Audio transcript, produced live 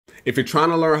If you're trying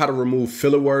to learn how to remove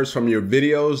filler words from your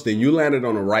videos, then you landed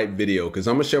on the right video because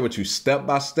I'm gonna share with you step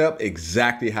by step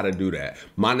exactly how to do that.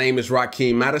 My name is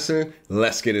Rakeem Madison.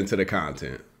 Let's get into the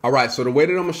content. All right, so the way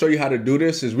that I'm gonna show you how to do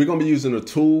this is we're gonna be using a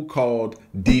tool called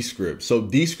Descript. So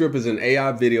Descript is an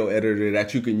AI video editor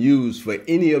that you can use for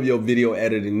any of your video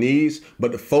editing needs,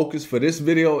 but the focus for this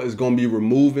video is gonna be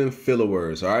removing filler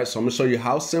words, all right? So I'm gonna show you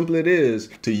how simple it is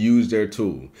to use their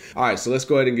tool. All right, so let's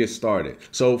go ahead and get started.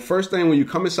 So first thing, when you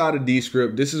come inside of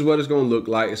Descript, this is what it's gonna look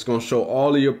like. It's gonna show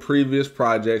all of your previous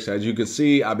projects. As you can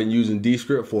see, I've been using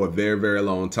Descript for a very, very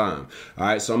long time. All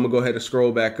right, so I'm gonna go ahead and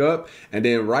scroll back up, and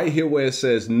then right here where it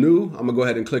says new, I'm gonna go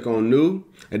ahead and click on new,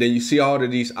 and then you see all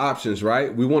of these options,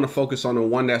 right? We want to focus on the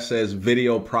one that says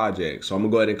video project. So I'm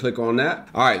gonna go ahead and click on that.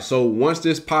 All right, so once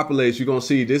this populates, you're gonna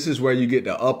see this is where you get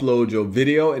to upload your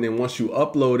video, and then once you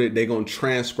upload it, they're gonna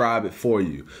transcribe it for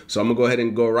you. So I'm gonna go ahead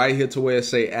and go right here to where it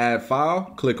say add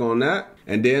file, click on that.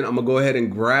 And then I'm gonna go ahead and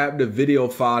grab the video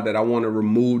file that I want to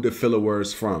remove the filler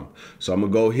words from. So I'm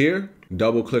gonna go here,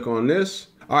 double click on this.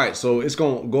 All right, so it's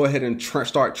gonna go ahead and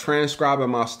start transcribing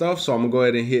my stuff. So I'm gonna go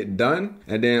ahead and hit done.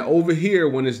 And then over here,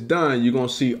 when it's done, you're gonna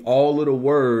see all of the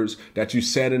words that you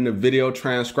said in the video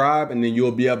transcribe, and then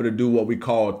you'll be able to do what we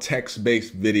call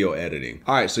text-based video editing.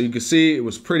 All right, so you can see it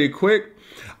was pretty quick.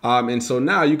 And so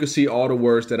now you can see all the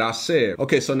words that I said.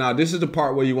 Okay, so now this is the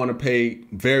part where you want to pay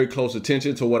very close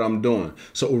attention to what I'm doing.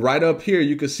 So right up here,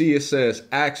 you can see it says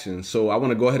actions. So I want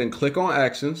to go ahead and click on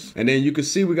actions. And then you can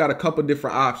see we got a couple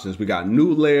different options. We got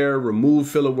new layer, remove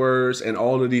filler words, and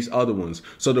all of these other ones.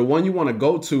 So the one you want to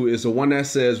go to is the one that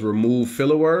says remove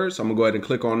filler words. I'm gonna go ahead and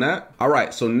click on that. All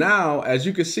right, so now as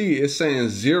you can see, it's saying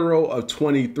 0 of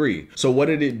 23. So what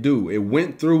did it do? It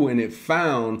went through and it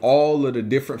found all of the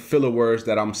different filler words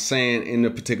that I'm saying in the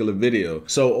particular video.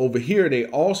 So over here, they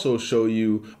also show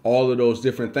you all of those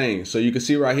different things. So you can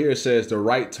see right here, it says the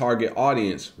right target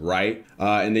audience, right?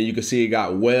 And then you can see it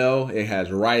got well, it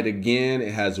has right again,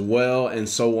 it has well, and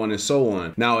so on and so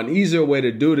on. Now, an easier way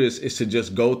to do this is to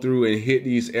just go through and hit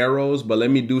these arrows, but let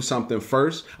me do something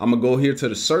first. I'm gonna go here to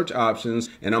the search options,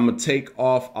 and I'm gonna take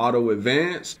off auto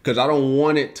advance because I don't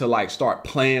want it to like start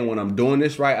playing when I'm doing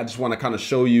this, right? I just wanna kind of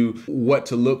show you what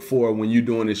to look for when you're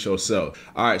doing this yourself.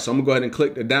 All right, so I'm gonna go ahead and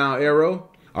click the down arrow.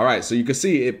 All right, so you can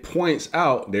see it points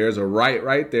out there's a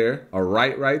right there, a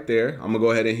right there. I'm gonna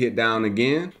go ahead and hit down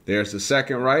again. There's the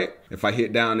second right. If I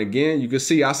hit down again, you can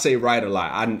see I say right a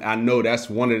lot. I know that's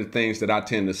one of the things that I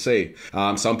tend to say.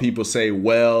 Some people say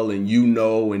well and you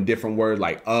know and different words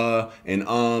like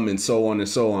and so on and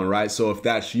so on, right? So if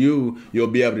that's you, you'll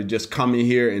be able to just come in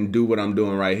here and do what I'm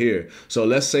doing right here. So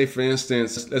let's say, for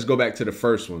instance, let's go back to the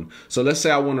first one. So let's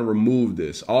say I want to remove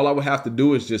this. All I would have to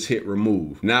do is just hit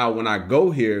remove. Now, when I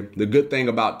go here, the good thing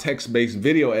about text-based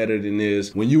video editing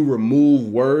is when you remove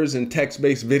words in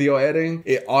text-based video editing,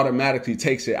 it automatically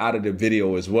takes it out of the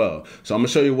video as well. So I'm gonna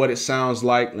show you what it sounds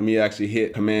like. Let me actually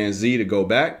hit Command Z to go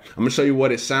back. I'm gonna show you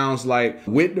what it sounds like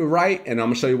with the right, and I'm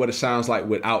gonna show you what it sounds like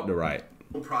without the right.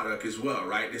 Product as well,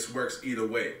 right? This works either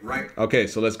way, right? Okay,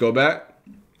 so let's go back.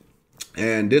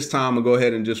 And this time I'm gonna go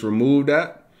ahead and just remove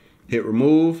that. Hit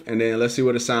remove, and then let's see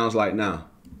what it sounds like now.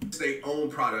 It's their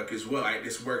own product as well, right?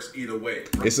 This works either way.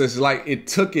 It's just like it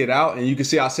took it out, and you can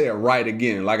see I say it right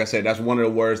again. Like I said, that's one of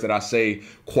the words that I say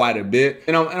quite a bit,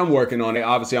 and I'm working on it.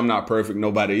 Obviously, I'm not perfect,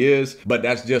 nobody is, but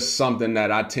that's just something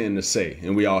that I tend to say,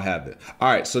 and we all have it.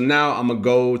 All right, so now I'm gonna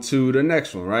go to the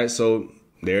next one, right? So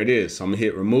there it is. So I'm gonna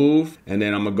hit remove, and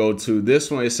then I'm gonna go to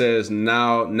this one. It says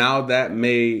now that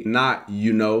may not,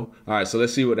 you know. All right, so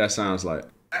let's see what that sounds like.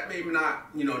 That may not,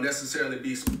 you know, necessarily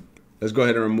be. Let's go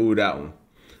ahead and remove that one.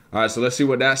 All right, so let's see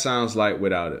what that sounds like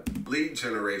without it. Lead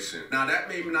generation. Now that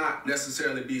may not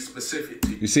necessarily be specific to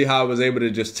you. You see how I was able to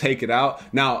just take it out?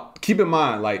 Now, keep in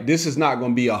mind, like this is not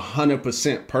gonna be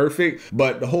 100% perfect,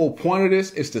 but the whole point of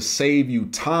this is to save you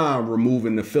time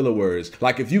removing the filler words.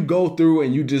 Like if you go through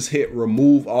and you just hit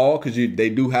remove all, because they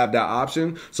do have that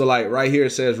option. So like right here,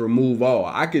 it says remove all.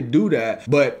 I could do that,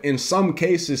 but in some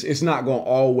cases, it's not gonna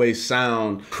always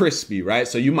sound crispy, right?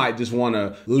 So you might just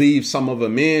wanna leave some of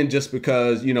them in just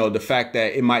because, you know, the fact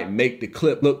that it might make the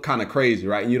clip look kind of crazy,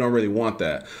 right? And you don't really want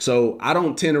that. So I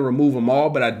don't tend to remove them all,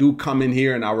 but I do come in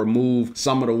here and I remove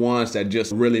some of the ones that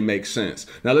just really make sense.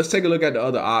 Now let's take a look at the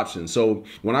other options. So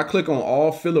when I click on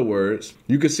all filler words,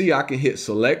 you can see I can hit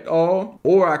select all,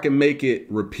 or I can make it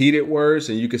repeated words.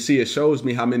 And you can see it shows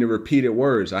me how many repeated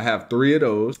words. I have 3 of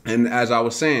those. And as I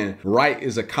was saying, right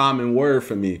is a common word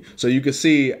for me. So you can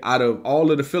see out of all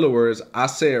of the filler words, I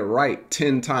said right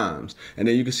 10 times. And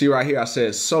then you can see right here, I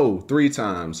said so 3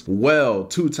 times, well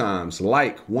 2 times,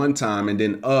 like 1 time, and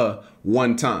then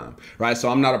one time, right? So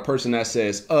I'm not a person that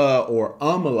says or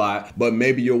a lot, but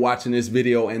maybe you're watching this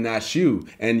video and that's you.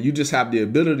 And you just have the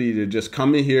ability to just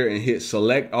come in here and hit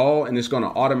select all, and it's going to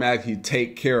automatically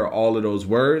take care of all of those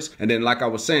words. And then like I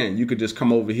was saying, you could just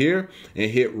come over here and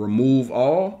hit remove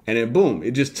all, and then boom,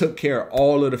 it just took care of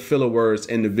all of the filler words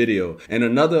in the video. And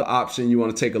another option you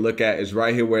want to take a look at is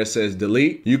right here where it says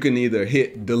delete. You can either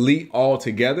hit delete all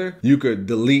together. You could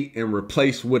delete and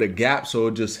replace with a gap, so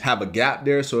it'll just have a gap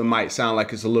there, so it might sound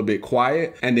like it's a little bit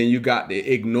quiet. And then you got the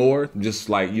ignore, just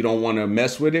like you don't want to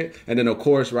mess with it. And then of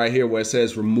course right here where it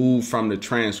says remove from the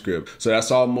transcript. So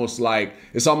that's almost like,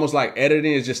 it's almost like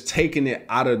editing is just taking it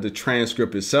out of the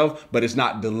transcript itself, but it's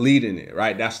not deleting it,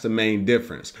 right? That's the main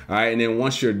difference. All right. And then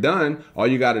once you're done, all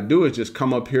you got to do is just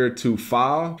come up here to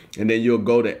file, and then you'll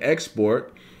go to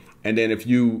export. And then if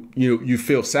you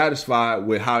feel satisfied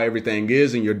with how everything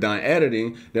is and you're done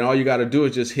editing, then all you got to do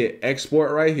is just hit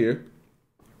export right here,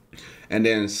 and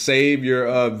then save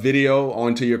your video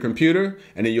onto your computer,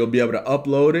 and then you'll be able to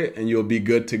upload it and you'll be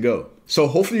good to go. So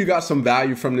hopefully you got some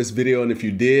value from this video, and if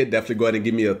you did, definitely go ahead and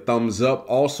give me a thumbs up.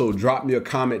 Also, drop me a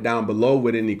comment down below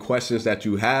with any questions that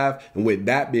you have. And with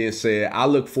that being said, I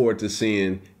look forward to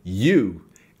seeing you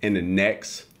in the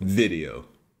next video.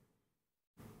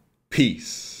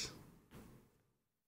 Peace.